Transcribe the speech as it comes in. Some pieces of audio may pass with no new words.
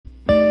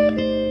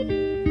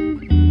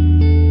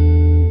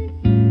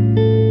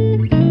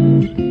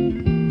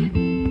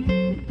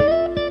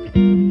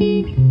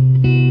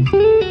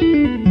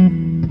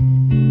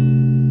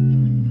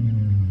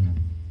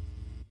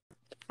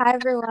Hi,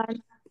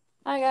 everyone.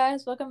 Hi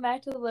guys, welcome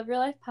back to the Live Your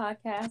Life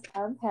podcast.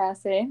 I'm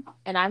Cassie,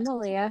 And I'm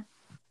Malia.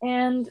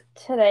 and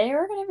today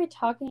we're going to be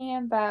talking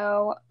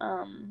about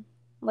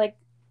like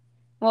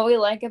what we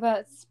like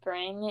about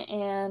spring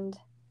and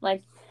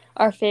like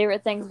our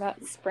favorite things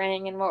about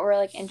spring and what we're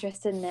like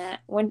interested in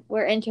when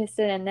we're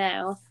interested in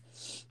now.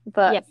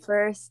 But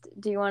first,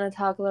 do you want to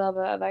talk a little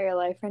bit about your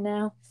life right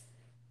now?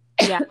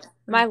 Yeah.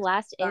 My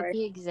last Sorry. AP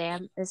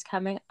exam is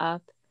coming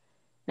up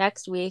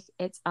next week.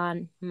 It's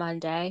on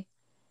Monday.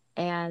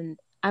 And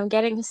I'm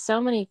getting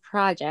so many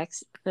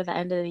projects for the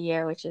end of the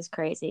year, which is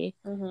crazy.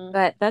 Mm-hmm.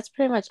 But that's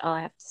pretty much all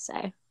I have to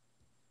say.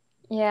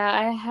 Yeah,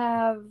 I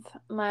have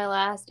my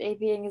last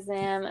AP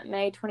exam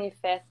May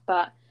 25th,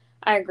 but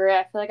I agree.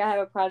 I feel like I have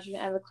a project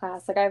in every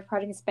class. Like I have a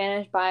project in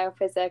Spanish,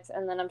 biophysics,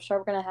 and then I'm sure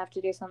we're going to have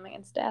to do something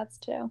in stats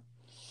too.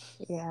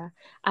 Yeah.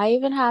 I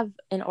even have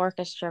an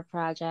orchestra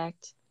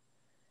project.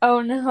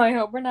 Oh no, I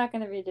hope we're not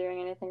going to be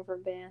doing anything for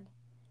band.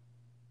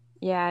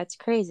 Yeah, it's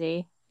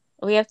crazy.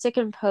 We have to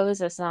compose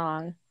a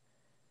song.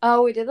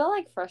 Oh, we did that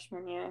like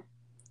freshman year.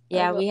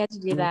 Yeah, we had to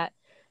do that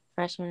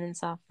freshman and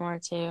sophomore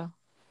too.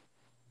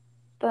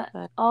 But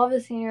all of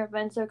the senior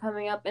events are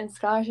coming up, and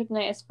scholarship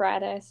night is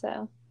Friday,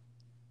 so.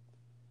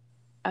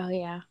 Oh,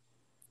 yeah.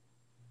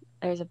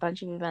 There's a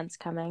bunch of events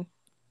coming.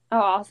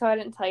 Oh, also, I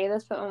didn't tell you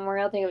this, but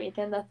Memorial Day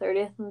weekend, the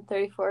 30th and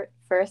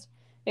 31st,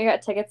 we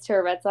got tickets to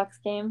a Red Sox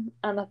game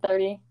on the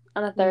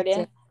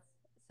 30th.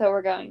 So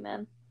we're going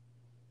then.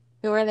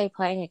 Who are they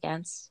playing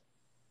against?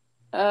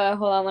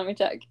 Hold on, let me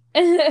check.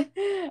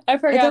 I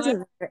forgot.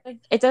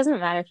 It doesn't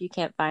matter if you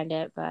can't find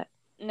it, but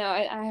No,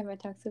 I have my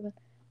text open.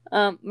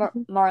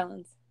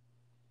 Marlins.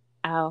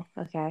 Oh,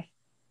 okay.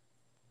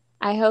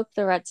 I hope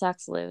the Red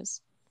Sox lose.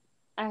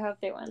 I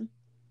hope they win.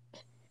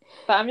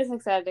 But I'm just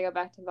excited to go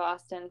back to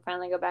Boston.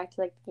 Finally, go back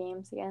to like the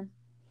games again.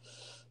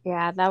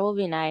 Yeah, that will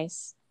be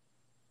nice.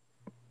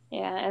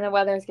 Yeah, and the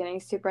weather is getting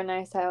super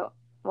nice out.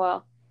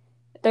 Well,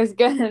 there's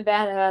good and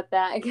bad about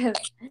that because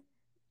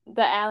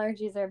the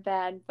allergies are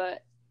bad,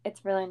 but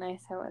it's really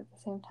nice out at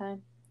the same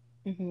time.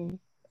 Mm-hmm.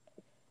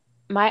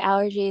 My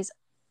allergies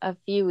a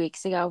few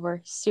weeks ago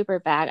were super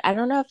bad. I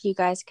don't know if you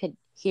guys could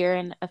hear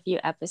in a few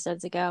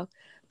episodes ago,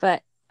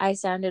 but I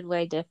sounded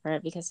way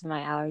different because of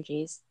my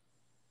allergies.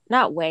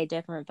 Not way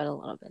different, but a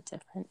little bit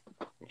different.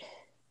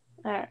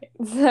 All right,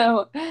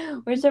 so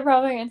we should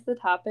probably get into the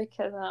topic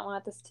because I don't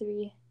want this to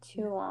be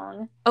too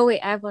long. Oh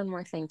wait, I have one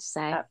more thing to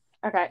say.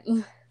 Oh,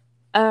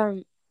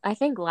 okay. I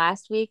think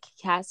last week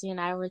Cassie and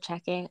I were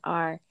checking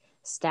our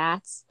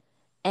stats,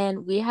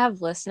 and we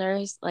have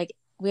listeners, like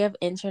we have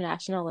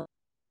international listeners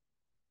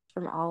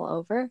from all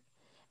over,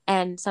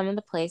 and some of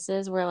the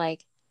places were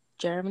like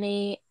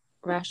Germany,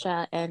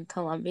 Russia, and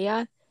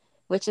Colombia,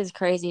 which is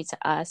crazy to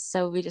us.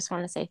 So we just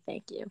want to say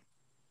thank you.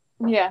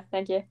 Yeah,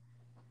 thank you.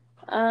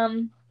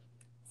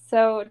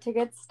 So to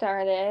get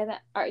started,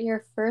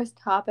 your first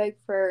topic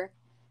for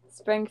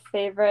spring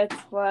favorites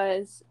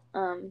was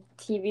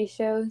TV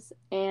shows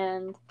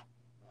and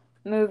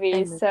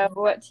movies. So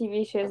what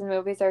TV shows and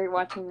movies are you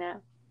watching now?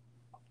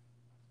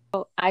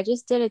 So I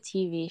just did a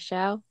TV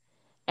show,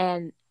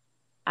 and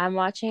I'm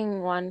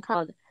watching one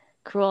called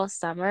Cruel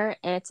Summer,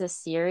 and it's a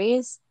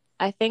series.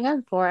 I think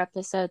I'm 4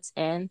 episodes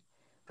in,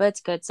 but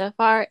it's good so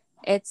far.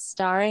 It's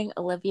starring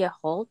Olivia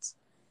Holt.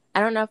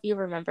 I don't know if you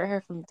remember her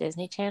from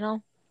Disney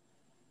Channel.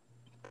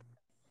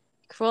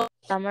 Cruel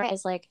Summer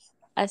is like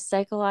a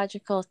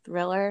psychological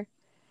thriller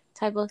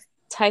type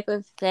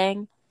of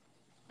thing.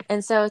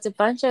 And so it's a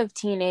bunch of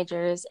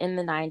teenagers in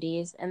the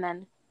 90s, and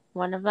then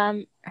one of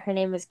them, her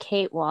name is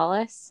Kate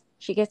Wallace.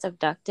 She gets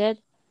abducted,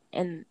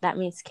 and that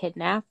means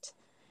kidnapped,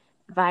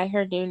 by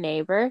her new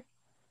neighbor.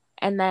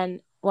 And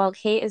then while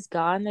Kate is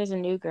gone, there's a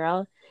new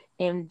girl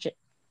named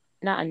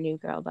not a new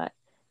girl, but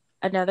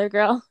another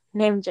girl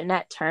named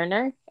Jeanette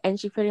Turner, and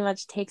she pretty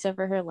much takes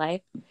over her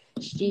life.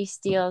 She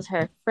steals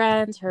her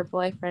friends, her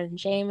boyfriend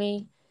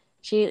Jamie.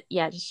 She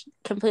just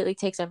completely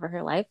takes over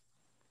her life.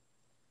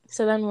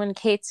 So then when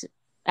Kate's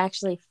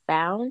actually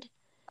found,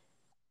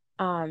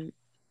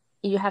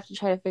 you have to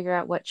try to figure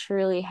out what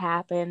truly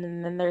happened,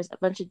 and then there's a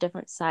bunch of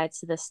different sides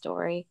to the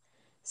story.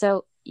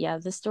 So yeah,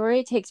 the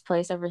story takes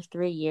place over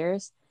 3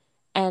 years,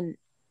 and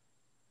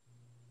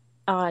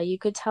you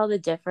could tell the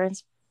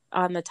difference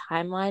on the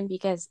timeline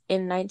because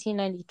in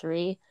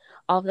 1993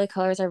 all of the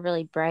colors are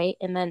really bright,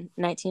 and then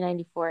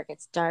 1994 it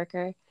gets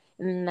darker,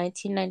 and in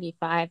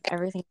 1995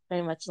 everything's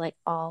pretty much like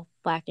all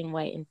black and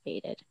white and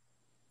faded.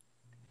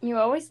 You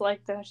always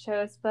like those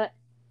shows, but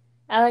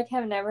I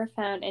have never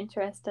found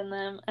interest in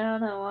them. I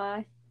don't know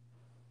why.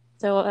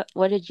 So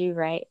what did you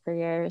write for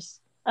yours?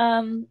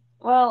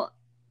 Well,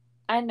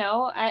 I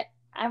know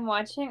I'm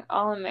watching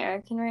All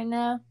American right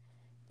now,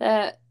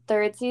 the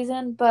third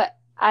season, but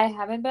I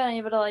haven't been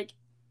able to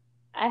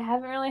I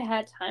haven't really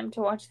had time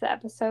to watch the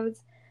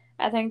episodes.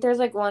 I think there's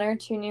like one or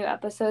two new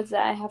episodes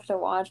that I have to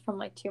watch from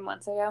like 2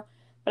 months ago,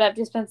 but I've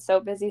just been so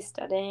busy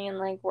studying and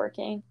like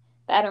working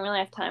that I don't really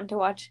have time to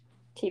watch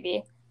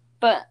TV.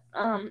 But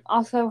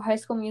also High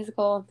School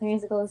Musical, the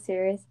musical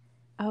series.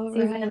 Oh,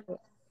 Season right.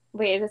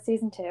 Wait, is it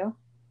season 2?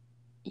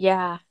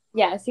 Yeah,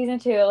 Yeah, season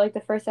 2, like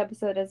the first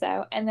episode is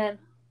out, and then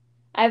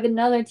I have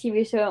another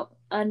TV show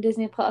on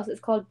Disney Plus. It's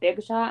called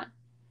Big Shot.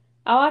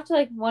 I watched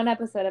like one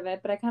episode of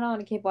it, but I kind of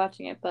want to keep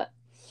watching it. But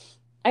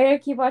I gotta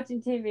keep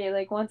watching TV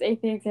like once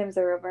AP exams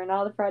are over and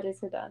all the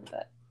projects are done.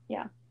 But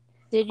yeah.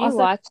 Did you Also,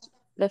 watch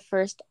the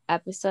first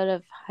episode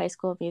of High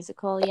School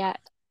Musical yet?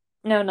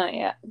 no, not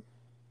yet.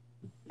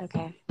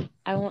 Okay.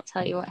 I won't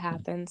tell you what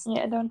happens.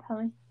 Yeah, don't tell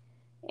me.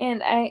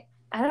 And I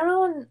don't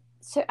know when.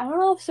 So I don't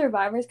know if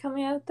Survivor's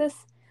coming out this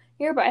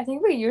year, but I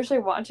think we usually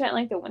watch it in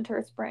like the winter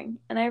or spring,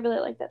 and I really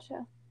like that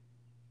show.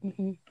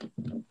 Hmm.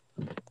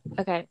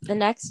 Okay. The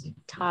next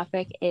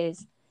topic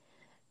is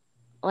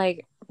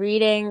like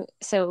reading.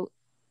 So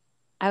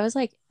I was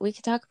like, we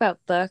could talk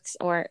about books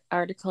or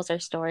articles or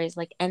stories,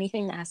 like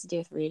anything that has to do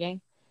with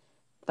reading.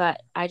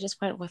 But I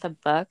just went with a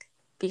book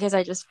because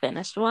I just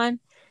finished one.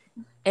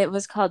 It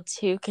was called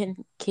Two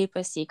Can Keep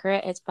a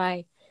Secret. It's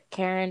by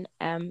Karen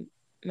M.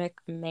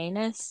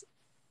 McManus,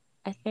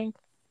 I think.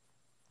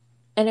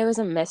 And it was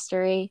a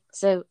mystery.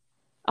 So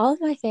all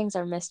of my things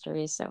are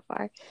mysteries so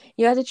far.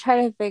 You had to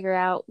try to figure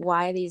out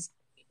why these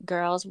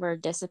girls were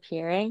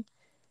disappearing.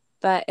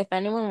 But if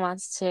anyone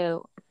wants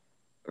to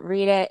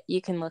read it,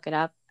 you can look it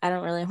up. I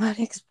don't really want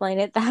to explain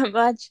it that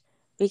much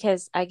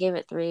because I gave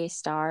it 3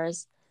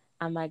 stars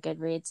on my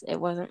Goodreads. It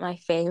wasn't my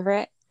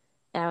favorite.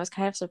 And I was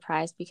kind of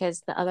surprised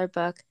because the other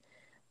book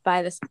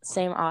by the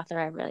same author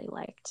I really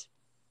liked.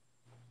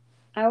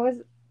 I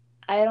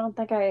don't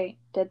think I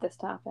did this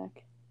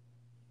topic,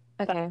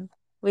 but Okay,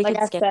 we like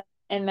could I've skip. said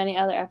in many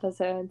other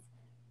episodes,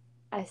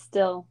 I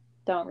still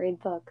don't read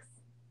books.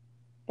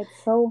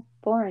 It's so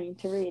boring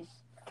to read.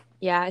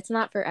 Yeah, it's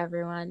not for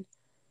everyone.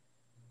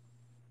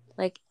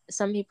 Like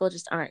some people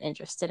just aren't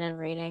interested in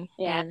reading.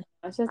 Yeah, And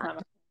it's just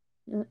not.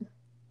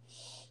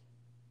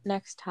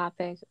 next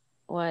topic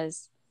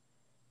was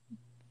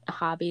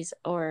hobbies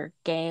or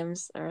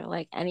games or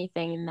like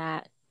anything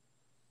that.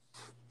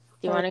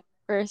 Do you want to go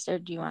first or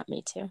do you want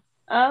me to?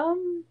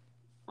 Um,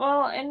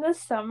 well, in the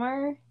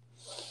summer,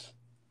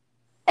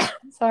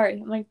 sorry,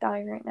 I'm like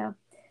dying right now.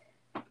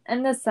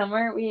 In the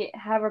summer, we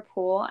have a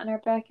pool in our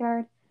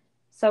backyard,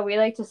 so we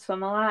like to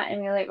swim a lot,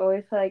 and we like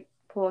always play like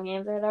pool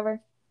games or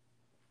whatever.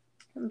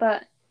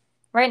 But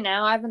right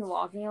now, I've been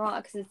walking a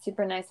lot because it's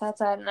super nice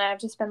outside, and I've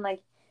just been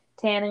like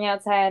tanning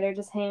outside or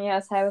just hanging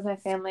outside with my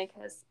family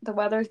because the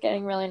weather's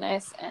getting really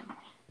nice, and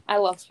I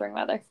love spring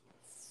weather.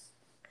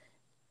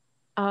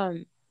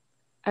 Um,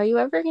 are you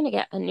ever gonna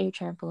get a new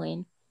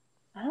trampoline?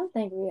 I don't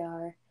think we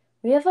are.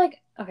 We have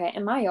like okay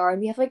in my yard,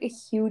 we have like a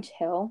huge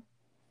hill,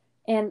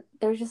 and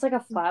there's just like a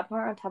flat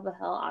part on top of the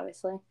hill,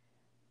 obviously.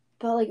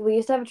 But like we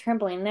used to have a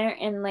trampoline there,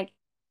 and like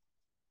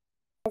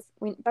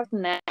we broke the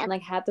net and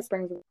like had the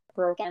springs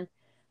broken.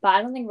 But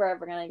I don't think we're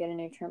ever gonna get a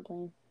new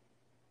trampoline.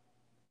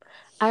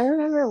 I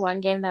remember one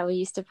game that we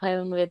used to play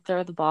when we would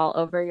throw the ball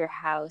over your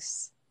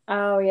house.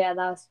 Oh yeah,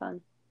 that was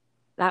fun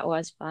That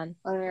was fun.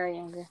 when we were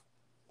younger.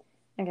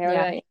 Okay, what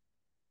Yeah. about you?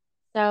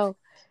 So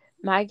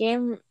my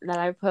game that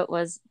I put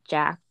was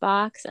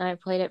Jackbox, and I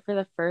played it for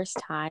the first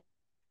time.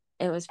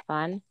 It was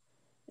fun.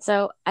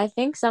 So I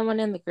think someone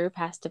in the group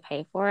has to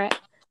pay for it.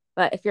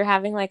 But if you're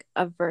having like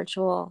a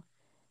virtual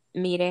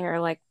meeting or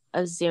like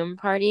a Zoom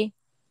party,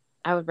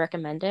 I would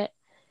recommend it.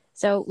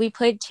 So we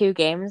played 2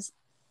 games.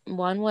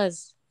 One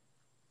was,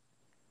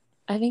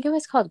 I think it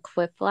was called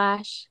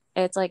Quiplash.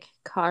 It's like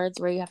cards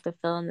where you have to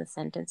fill in the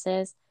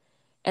sentences.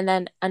 And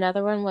then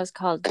another one was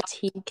called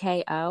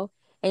TKO,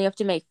 and you have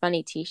to make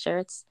funny t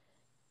shirts.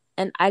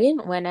 And I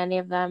didn't win any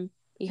of them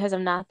because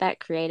I'm not that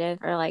creative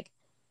or like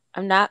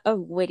I'm not a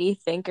witty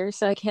thinker,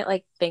 so I can't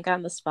like think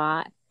on the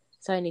spot.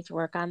 So I need to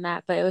work on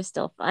that, but it was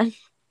still fun.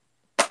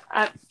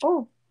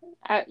 Oh,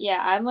 yeah,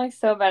 I'm like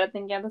so bad at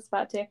thinking on the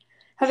spot too.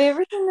 Have you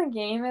ever seen the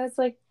game? It's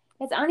like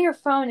it's on your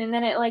phone and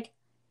then it like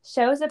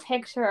shows a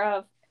picture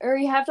of, or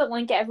you have to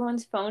link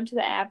everyone's phone to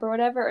the app or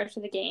whatever, or to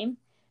the game,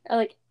 or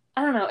like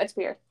I don't know, it's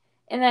weird.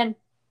 And then,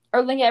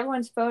 or link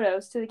everyone's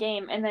photos to the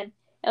game, and then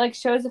it like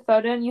shows a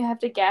photo and you have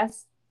to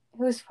guess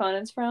whose phone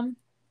it's from.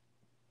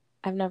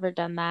 I've never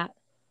done that.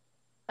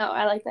 Oh,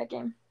 I like that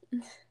game.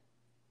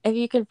 If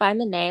you can find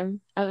the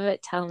name of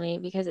it, tell me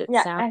because it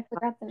Yeah, sounds I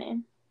forgot the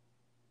name,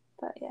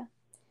 but yeah.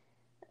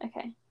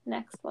 Okay,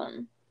 next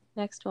one.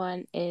 Next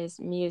one is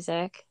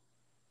music.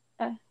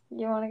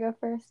 You want to go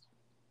first?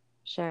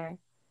 Sure.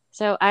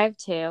 So I have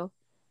 2.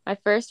 My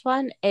first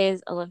one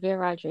is Olivia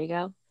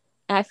Rodrigo.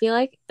 And I feel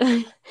like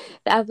the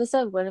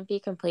episode wouldn't be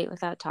complete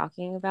without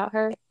talking about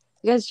her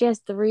because she has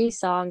 3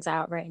 songs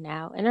out right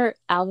now and her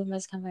album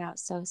is coming out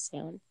so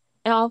soon.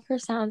 And all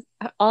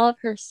of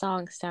her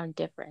songs sound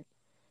different.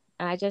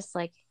 And I just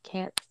like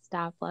can't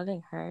stop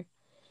loving her.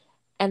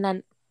 And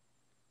then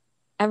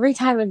every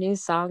time a new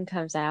song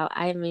comes out,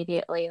 I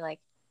immediately like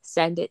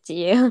send it to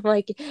you. I'm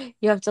like,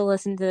 you have to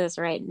listen to this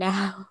right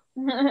now.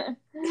 And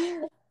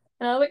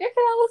I was like, okay,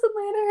 I'll listen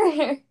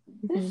later.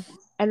 Mhm.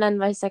 And then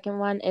my second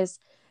one is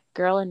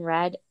Girl in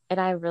Red, and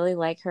I really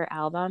like her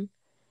album.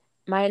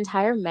 My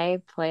entire May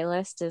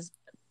playlist is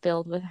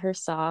filled with her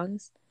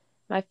songs.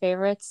 My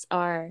favorites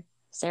are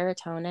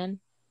Serotonin,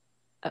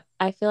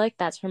 I feel like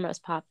that's her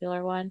most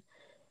popular one,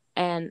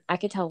 and I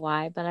could tell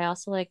why, but I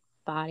also like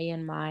Body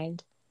and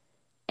Mind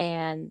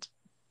and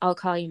I'll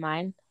Call You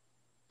Mine.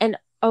 And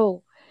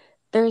oh,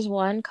 there's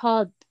one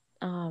called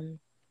um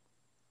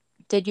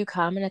Did You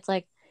Come? And it's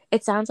like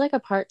it sounds like a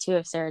part two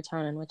of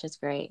Serotonin, which is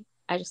great.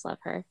 I just love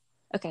her.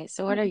 Okay,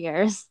 so what are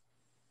yours?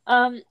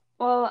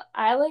 Well,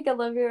 I like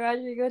Olivia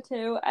Rodrigo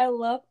too. I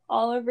love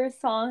all of her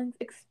songs,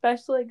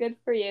 especially Good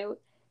For You.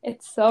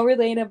 It's so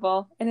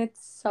relatable and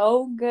it's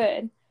so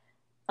good.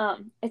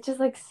 It's just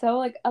like so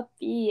like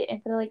upbeat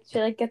and like she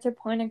like gets her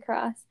point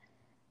across.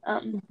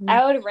 Mhm.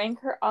 I would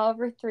rank her all of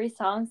her three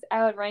songs.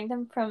 I would rank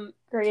them from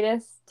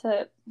greatest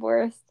to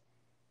worst.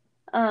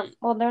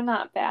 Well, they're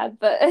not bad,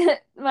 but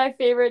my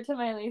favorite to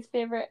my least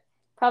favorite,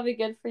 probably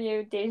Good For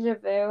You, Deja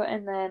Vu,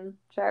 and then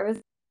Driver's.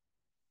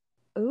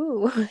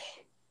 Ooh.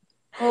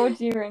 What would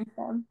you rank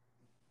them?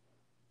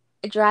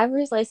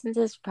 Driver's License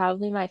is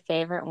probably my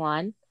favorite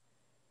one,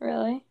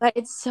 Really? but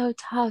it's so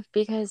tough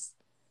because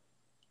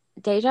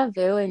Deja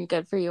Vu and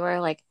Good For You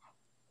are like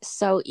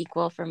so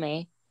equal for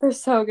me. They're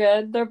so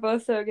good. They're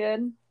both so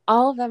good.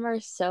 All of them are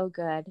so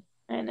good.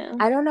 I know.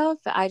 I don't know if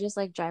I just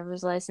like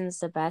Driver's License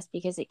the best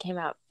because it came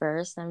out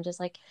first. I'm just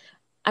like,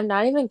 I'm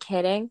not even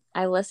kidding.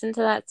 I listen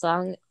to that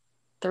song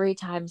 3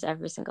 times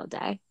every single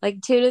day,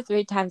 like 2 to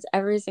 3 times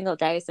every single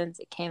day since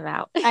it came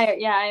out.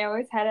 I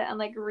always had it on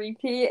like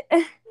repeat.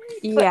 But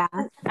Yeah.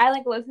 I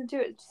like listened to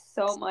it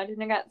so much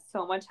and it got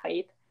so much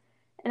hype.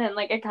 And then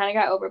like it kinda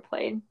got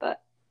overplayed,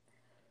 but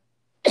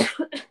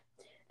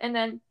and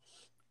then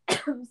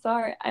I'm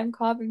sorry, I'm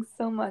coughing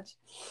so much.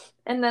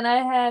 And then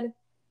I had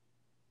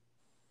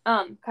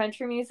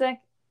country music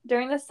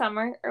during the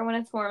summer or when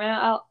it's warm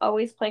out. I'll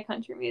always play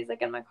country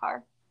music in my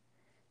car.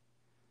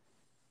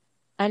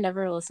 I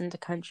never listened to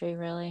country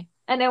really.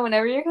 I know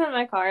whenever you come in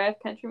my car, I have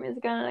country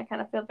music on, and I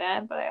kind of feel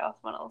bad, but I also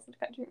want to listen to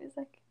country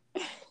music.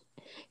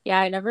 Yeah,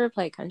 I never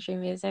play country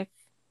music.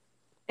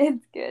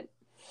 It's good.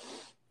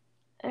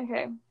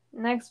 Okay,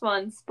 next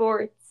one,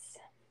 sports.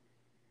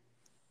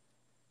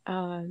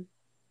 Um,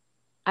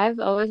 I've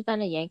always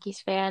been a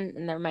Yankees fan,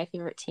 and they're my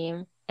favorite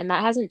team, and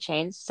that hasn't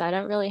changed. So I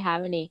don't really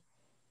have any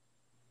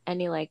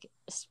like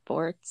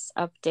sports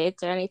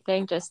updates or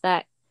anything. Just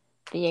that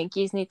the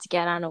Yankees need to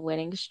get on a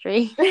winning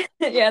streak.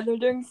 Yeah, they're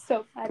doing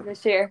so bad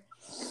this year.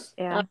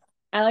 Yeah.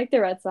 I like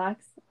the Red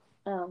Sox,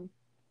 um,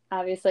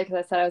 obviously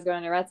because I said I was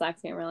going to a Red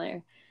Sox game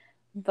earlier.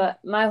 But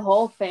my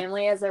whole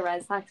family is a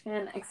Red Sox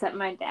fan except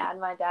my dad.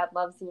 My dad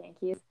loves the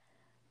Yankees.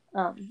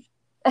 But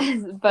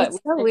It's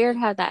so weird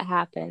how that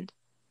happened.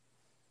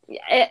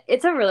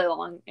 it's a really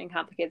long and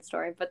complicated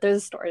story, but there's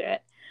a story to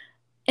it.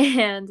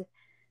 And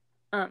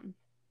um,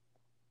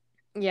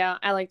 yeah,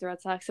 I like the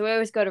Red Sox. So we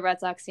always go to Red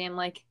Sox game.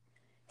 Like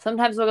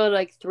sometimes we'll go to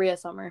like 3 a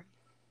summer.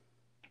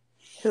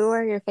 Who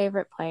are your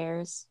favorite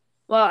players?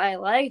 Well, I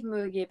liked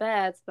Moogie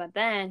Betts, but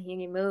then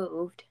he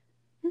moved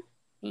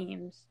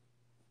teams.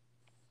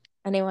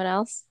 Anyone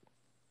else?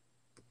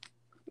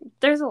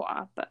 There's a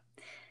lot, but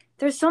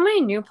there's so many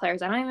new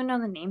players. I don't even know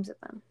the names of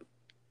them.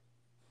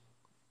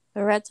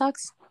 The Red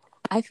Sox?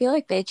 I feel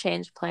like they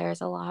change players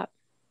a lot.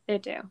 They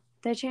do.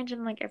 They change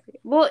in like every.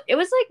 Well, it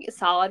was like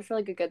solid for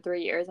like a good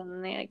 3 years, and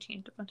then they like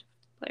changed a bunch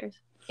of players.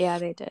 Yeah,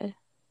 they did.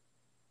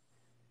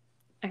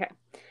 Okay.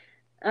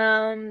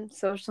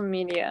 Social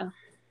media.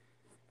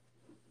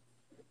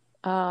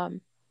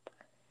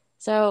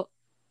 So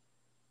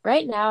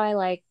right now I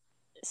like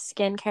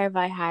Skincare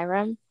by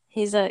Hiram.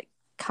 He's a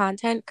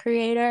content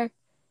creator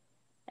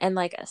and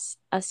like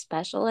a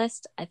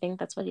specialist. I think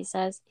that's what he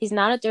says. He's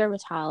not a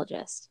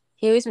dermatologist.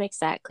 He always makes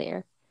that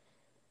clear.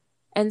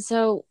 And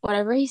so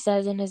whatever he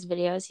says in his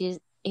videos,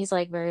 he's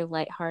like very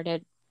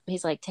lighthearted.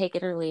 He's like take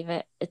it or leave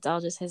it. It's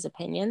all just his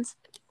opinions.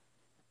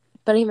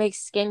 But he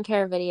makes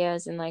skincare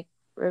videos and like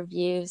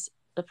reviews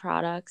the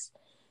products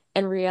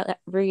and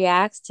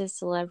reacts to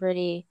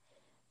celebrity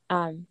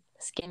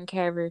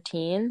skincare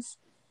routines.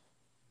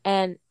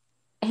 And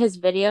his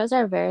videos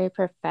are very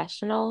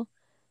professional,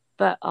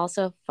 but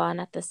also fun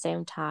at the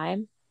same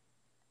time.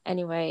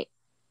 Anyway,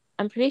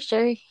 I'm pretty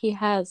sure he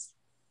has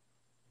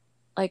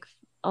like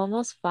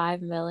almost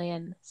 5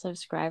 million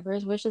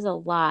subscribers, which is a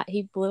lot.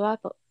 He blew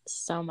up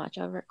so much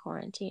over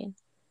quarantine.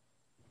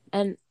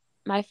 And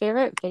my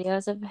favorite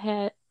videos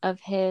of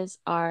his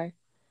are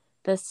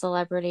the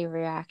celebrity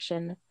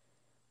reaction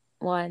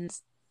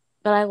ones.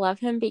 But I love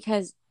him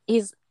because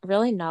he's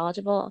really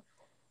knowledgeable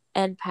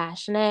and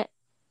passionate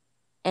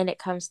and it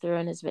comes through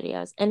in his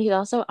videos. And he's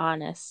also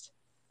honest.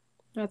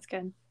 That's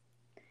good.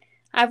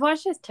 I've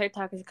watched his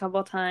TikToks a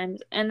couple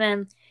times, and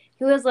then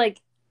he was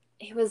like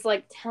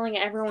telling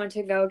everyone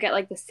to go get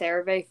like the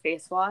CeraVe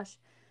face wash.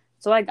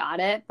 So I got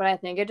it, but I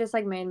think it just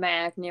like made my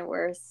acne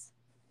worse.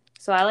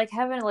 So I like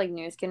having like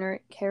new skin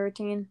care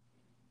routine.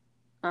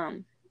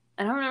 I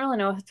don't really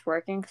know if it's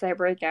working because I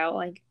break out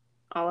like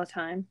all the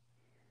time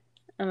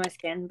on my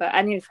skin, but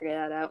I need to figure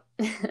that out.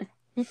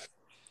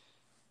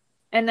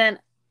 And then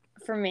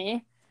for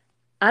me,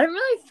 I don't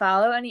really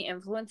follow any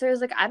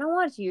influencers. Like I don't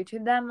watch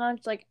YouTube that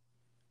much. Like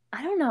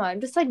I don't know.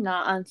 I'm just like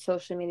not on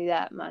social media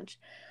that much.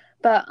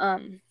 But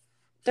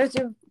there's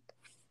a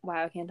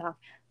wow, I can't talk.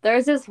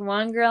 There's this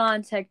one girl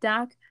on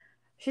TikTok.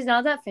 She's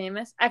not that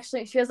famous.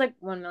 Actually, she has like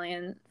 1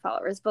 million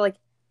followers, but like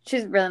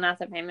she's really not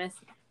that famous.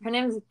 Her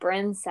name is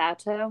Bryn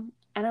Sato.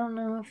 I don't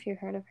know if you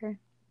heard of her.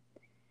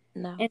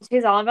 No. And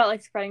she's all about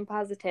like spreading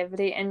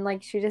positivity, and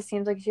like she just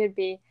seems like she would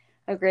be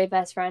a great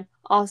best friend.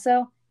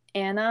 Also,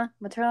 Anna,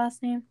 what's her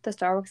last name? The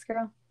Starbucks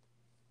girl.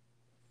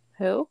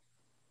 Who?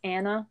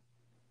 Anna.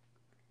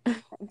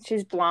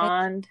 She's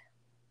blonde.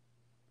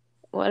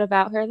 What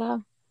about her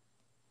though?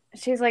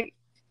 She's like,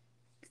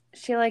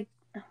 she like,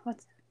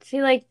 what's she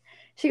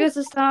goes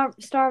to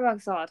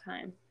Starbucks all the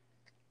time.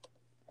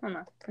 I don't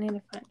know. I need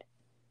to find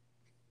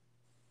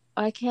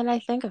Why can't I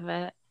think of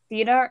it?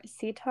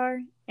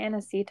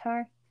 Anna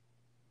Sitar.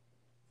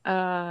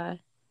 I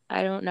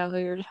don't know who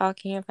you're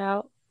talking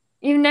about.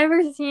 You've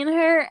never seen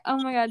her? Oh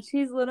my god,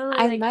 she's literally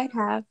I like, might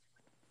have.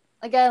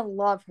 like I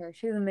love her.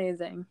 She's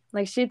amazing.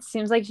 Like she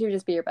seems like she would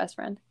just be your best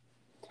friend.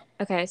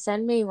 Okay,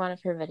 send me one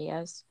of her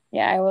videos.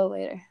 Yeah, I will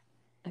later.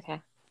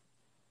 Okay.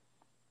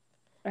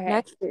 Okay.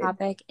 Next Food.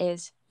 topic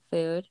is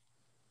food.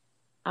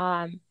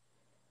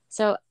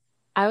 So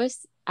I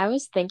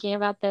was thinking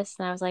about this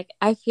and I was like,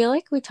 I feel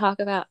like we talk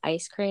about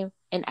ice cream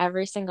in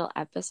every single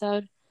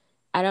episode.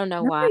 I don't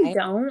know No, I why.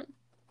 don't.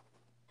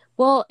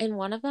 Well, in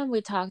one of them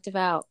we talked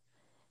about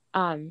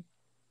um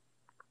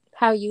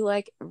how you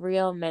like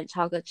real mint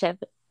chocolate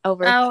chip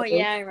over Oh cake.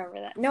 yeah, I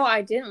remember that. No,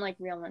 I didn't like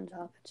real mint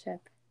chocolate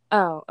chip.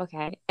 Oh,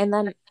 okay. And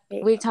then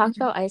we talked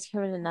about ice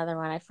cream in another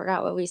one. I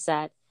forgot what we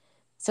said.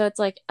 So it's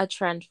like a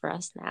trend for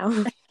us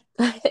now.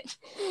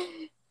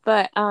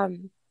 But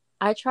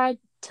I tried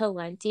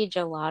Talenti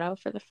gelato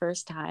for the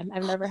first time.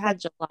 I've never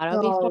had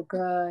gelato before. So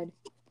good.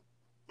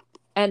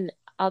 And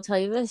I'll tell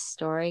you this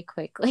story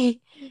quickly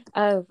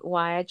of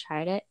why I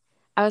tried it.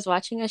 I was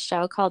watching a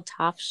show called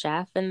Top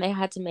Chef and they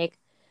had to make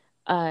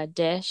a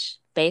dish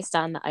based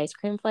on the ice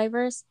cream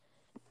flavors.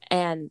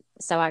 And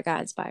so I got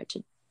inspired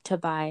to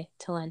buy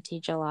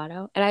Talenti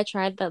gelato. And I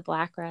tried the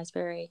black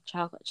raspberry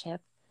chocolate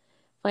chip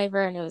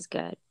flavor and it was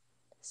good.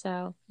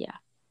 So yeah.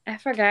 I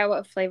forgot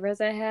what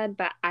flavors I had,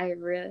 but I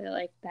really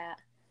like that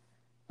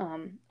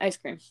ice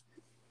cream.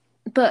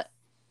 But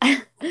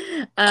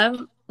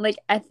like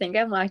I think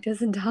I'm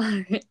lactose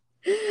intolerant.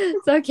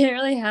 So I can't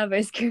really have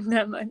ice cream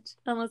that much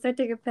unless I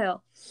take a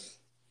pill.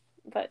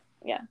 But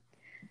yeah.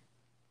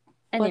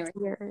 Anyway,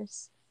 What's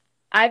yours?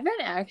 I've been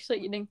actually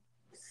eating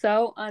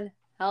so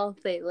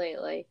unhealthy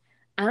lately.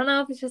 I don't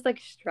know if it's just like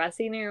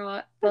stressing or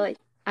what, but like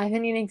I've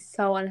been eating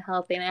so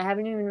unhealthy and I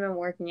haven't even been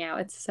working out.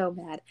 It's so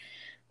bad.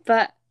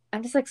 But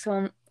I'm just like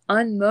so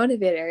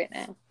unmotivated right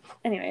now.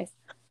 Anyways,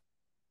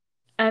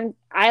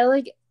 I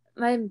like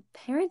my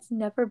parents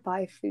never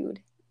buy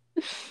food.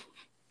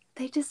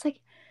 They just like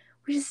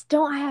we just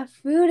don't have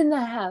food in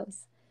the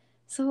house.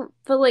 So,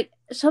 but like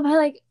she'll buy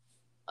like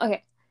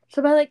okay,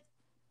 she'll buy like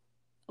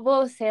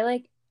we'll say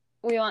like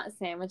we want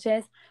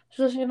sandwiches.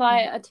 So she'll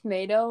buy a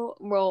tomato,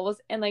 rolls,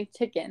 and like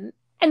chicken.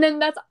 And then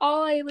that's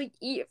all I like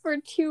eat for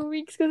 2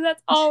 weeks because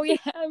that's all we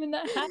have in the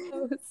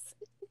house.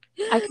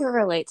 I can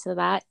relate to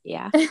that.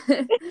 Yeah.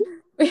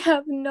 We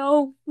have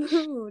no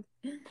food.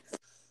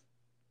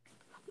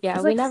 Yeah,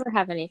 It's we like never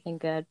have anything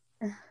good.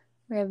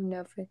 we have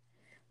no food.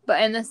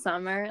 But in the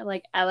summer,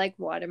 like I like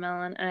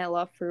watermelon and I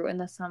love fruit in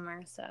the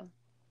summer, so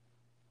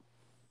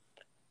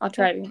I'll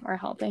try to be more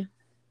healthy.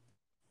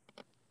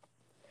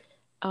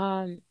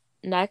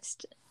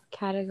 Next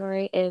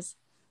category is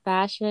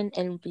fashion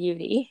and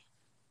beauty.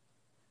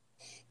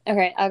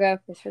 Okay, I'll go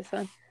first for this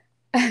one.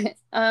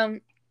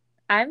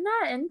 I'm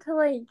not into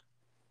like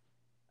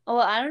well,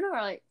 I don't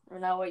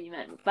know what you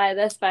meant by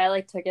this, but I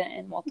like took it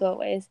in multiple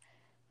ways.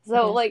 So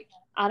Okay. like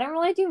I don't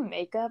really do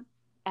makeup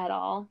at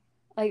all.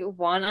 Like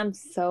one, I'm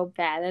so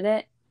bad at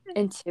it,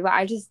 and two,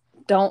 I just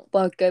don't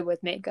look good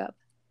with makeup.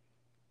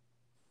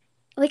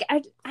 Like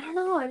I don't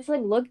know. I just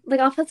like look like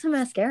I'll put some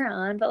mascara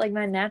on, but like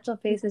my natural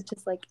face is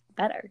just like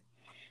better.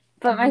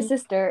 But my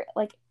sister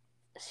like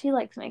she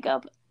likes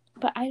makeup,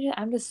 but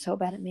I'm just so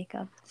bad at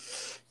makeup.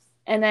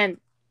 And then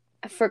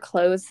for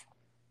clothes,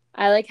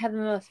 I like have the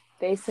most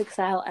basic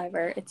style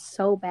ever. It's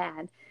so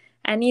bad.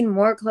 I need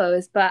more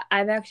clothes, but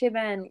I've actually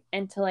been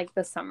into like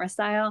the summer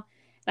style,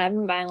 and I've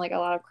been buying like a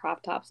lot of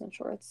crop tops and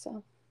shorts.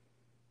 So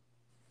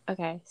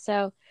Okay,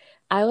 so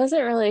I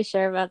wasn't really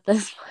sure about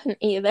this one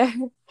either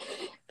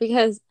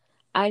because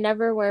I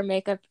never wear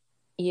makeup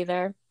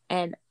either,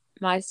 and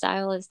my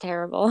style is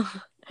terrible.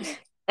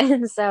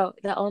 And so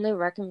the only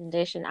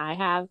recommendation I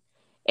have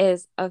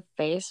is a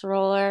face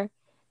roller.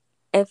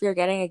 If you're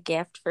getting a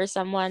gift for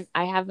someone,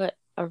 I have a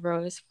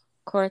rose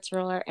quartz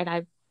roller and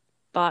I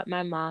bought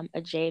my mom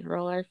a jade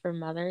roller for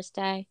Mother's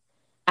Day.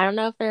 I don't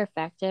know if they're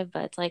effective,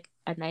 but it's like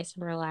a nice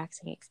and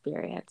relaxing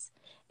experience.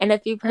 And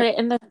if you put it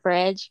in the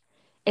fridge,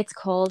 it's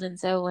cold, and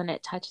so when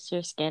it touches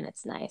your skin,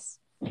 it's nice.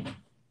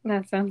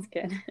 that sounds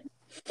good.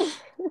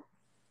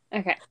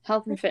 Okay,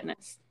 health and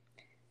fitness.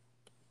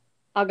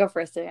 I'll go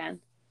first again.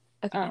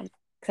 Okay.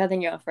 Because I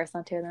think you went first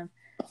on two of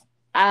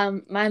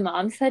them. My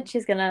mom said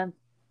she's gonna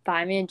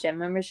buy me a gym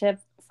membership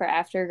for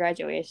after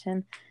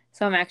graduation,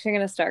 so I'm actually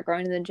gonna start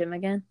going to the gym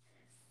again.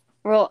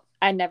 Well,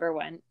 I never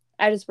went.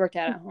 I just worked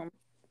out at home.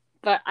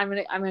 But I'm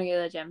gonna go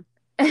to the gym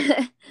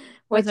with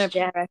Which my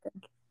gym? I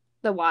think.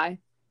 the Y.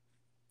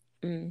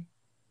 Mm.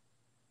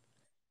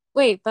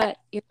 Wait, but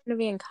you're gonna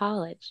be in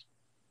college.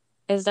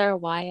 Is there a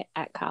Y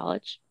at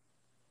college?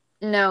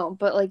 No,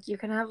 but like you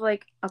can have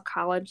like a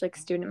college like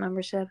student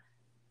membership.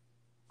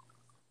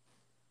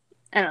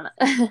 I don't know.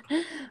 I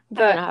don't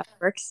But know how it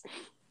works.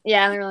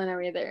 yeah, I don't really know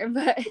either.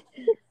 But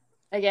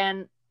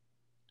again,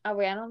 oh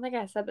wait, I don't think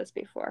I said this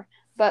before.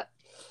 But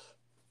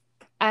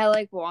I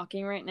like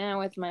walking right now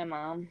with my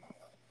mom.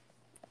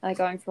 I like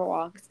going for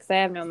walks because I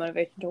have no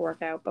motivation to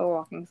work out, but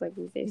walking is like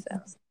these days. So,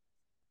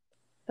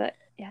 but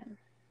yeah.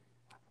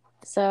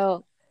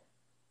 So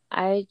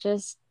I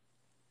just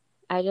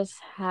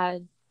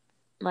had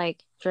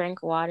like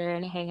drink water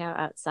and hang out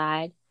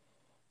outside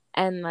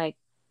and like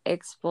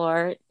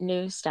explore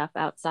new stuff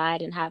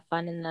outside and have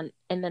fun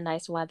in the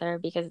nice weather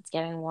because it's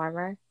getting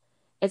warmer.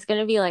 It's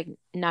gonna be like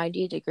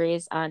 90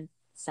 degrees on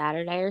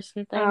Saturday or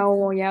something Oh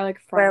well, yeah, like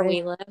where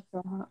Friday. we live.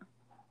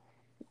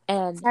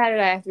 And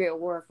Saturday I have to be at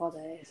work all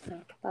day,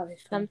 so that'll be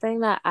fun. something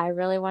that I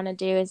really want to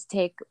do is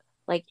take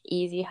like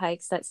easy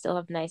hikes that still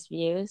have nice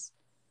views.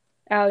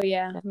 Oh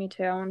yeah, me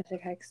too. I want to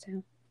take hikes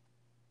too.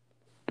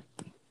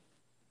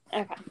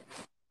 Okay.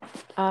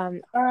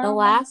 The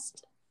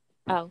last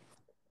oh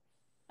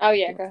Oh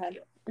yeah, go ahead.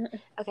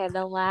 okay,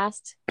 the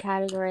last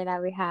category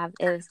that we have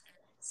is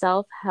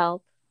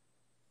self-help.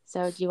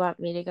 So do you want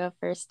me to go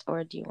first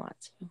or do you want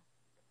to?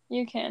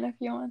 You can if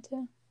you want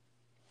to.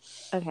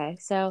 Okay,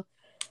 so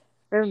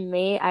for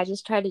me, I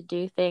just try to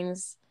do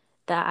things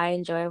that I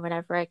enjoy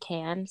whenever I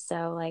can.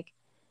 So like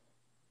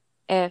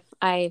if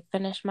I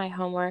finish my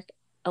homework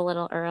a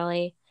little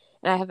early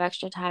and I have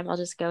extra time, I'll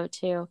just go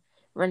to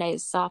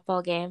Renee's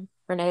softball game.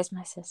 Renee's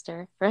my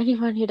sister, for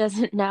anyone who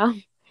doesn't know,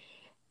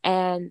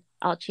 and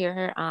I'll cheer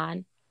her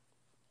on.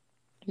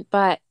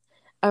 But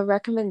a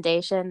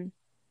recommendation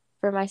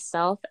for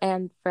myself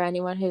and for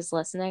anyone who's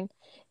listening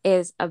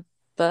is a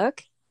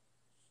book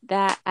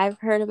that I've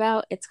heard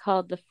about. It's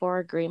called The Four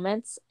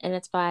Agreements and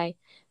it's by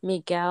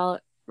Miguel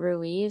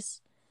Ruiz,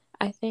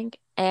 I think.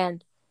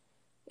 And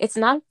it's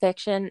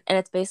nonfiction and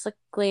it's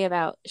basically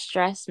about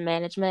stress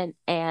management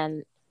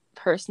and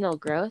personal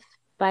growth.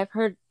 But I've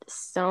heard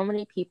so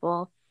many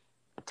people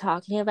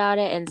talking about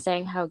it and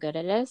saying how good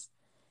it is,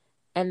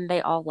 and they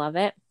all love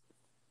it.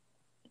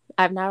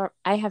 I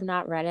have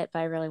not read it, but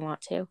I really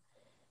want to.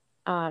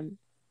 Um,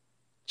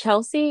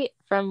 Chelsea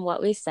from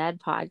What We Said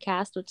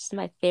podcast, which is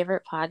my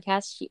favorite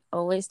podcast, she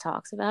always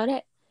talks about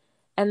it.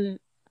 And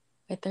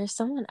wait, there's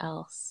someone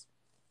else.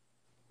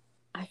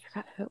 I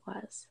forgot who it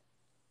was.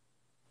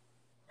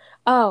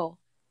 Oh,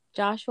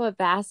 Joshua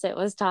Bassett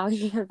was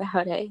talking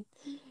about it.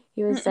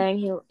 He was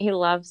saying he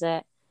loves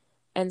it.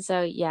 And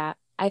so yeah,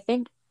 I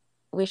think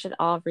we should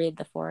all read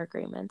the Four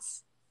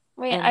Agreements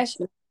Wait, and I should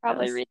see how it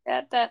probably goes. read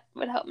that. That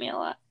would help me a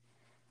lot.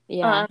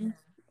 Yeah. Um,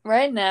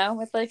 right now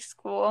with like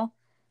school,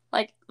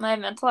 like my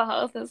mental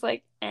health is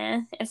like,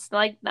 it's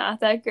like not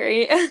that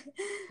great.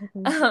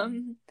 Mhm.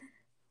 um,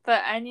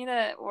 but I need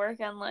to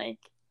work on like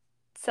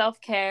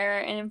self-care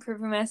and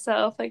improving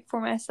myself, like for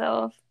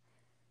myself.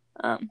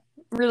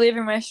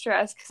 Relieving my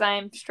stress because I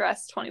am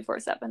stressed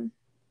 24/7.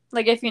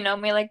 Like if you know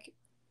me, like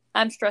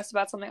I'm stressed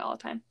about something all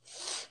the time.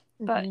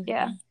 But Mhm.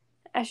 yeah,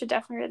 I should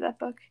definitely read that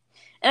book.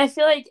 And I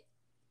feel like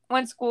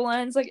when school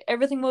ends, like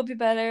everything will be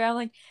better. I'm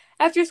like,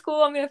 after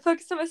school, I'm gonna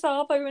focus on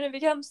myself. I'm gonna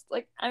become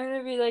like, I'm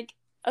gonna be like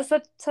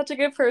such a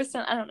good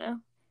person. I don't know.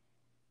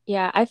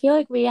 Yeah, I feel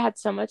like we had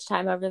so much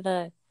time over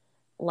the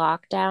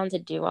lockdown to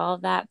do all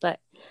of that, but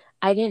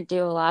I didn't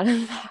do a lot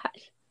of that.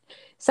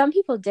 Some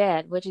people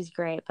did, which is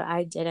great, but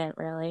I didn't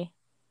really.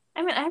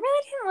 I mean, I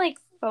really didn't like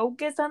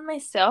focus on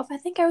myself. I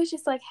think I was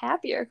just like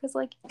happier because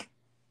like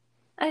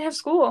I didn't have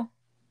school.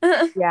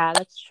 Yeah,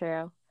 that's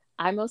true.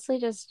 I mostly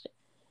just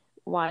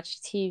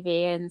watched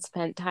TV and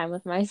spent time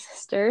with my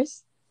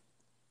sisters.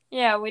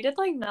 Yeah, we did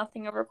like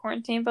nothing over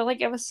quarantine, but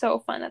like it was so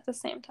fun at the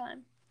same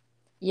time.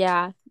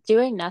 Yeah,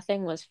 doing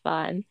nothing was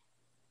fun.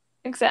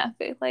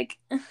 Exactly. Like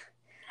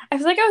I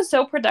feel like I was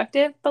so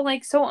productive, but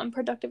like so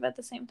unproductive at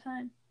the same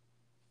time.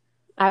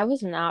 I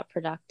was not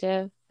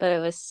productive, but it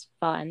was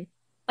fun.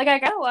 Like I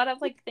got a lot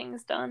of like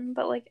things done,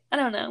 but like I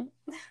don't know.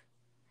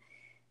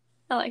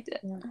 I liked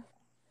it. Yeah.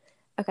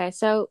 Okay,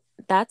 so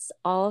that's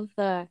all of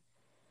the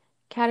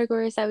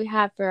categories that we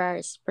have for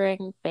our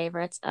spring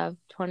favorites of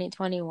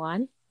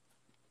 2021.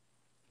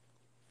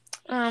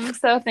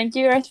 So thank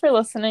you guys for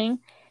listening.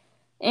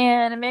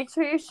 And make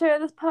sure you share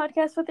this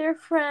podcast with your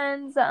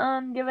friends.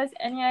 Give us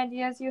any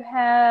ideas you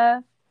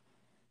have.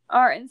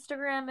 Our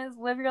Instagram is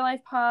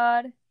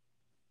liveyourlifepod.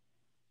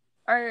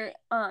 Our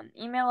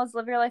email is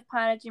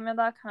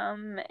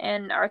liveyourlifepod@gmail.com.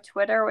 And our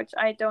Twitter, which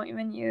I don't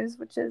even use,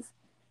 which is,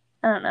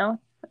 I don't know.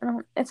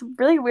 It's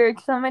really weird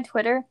because on my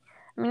Twitter,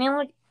 I'm getting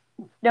like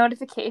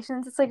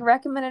notifications. It's like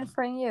recommended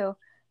for you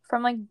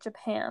from like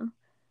Japan.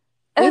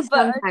 We But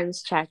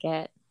sometimes check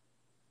it.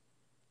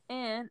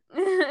 and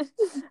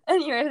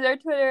anyways, our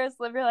Twitter is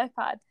Live Your Life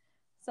Pod.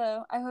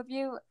 So I hope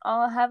you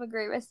all have a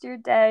great rest of your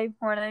day,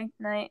 morning,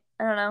 night.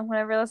 I don't know,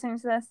 whenever you're listening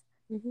to this.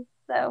 Mm-hmm.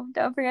 So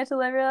don't forget to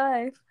live your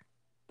life.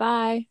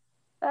 Bye.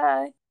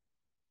 Bye.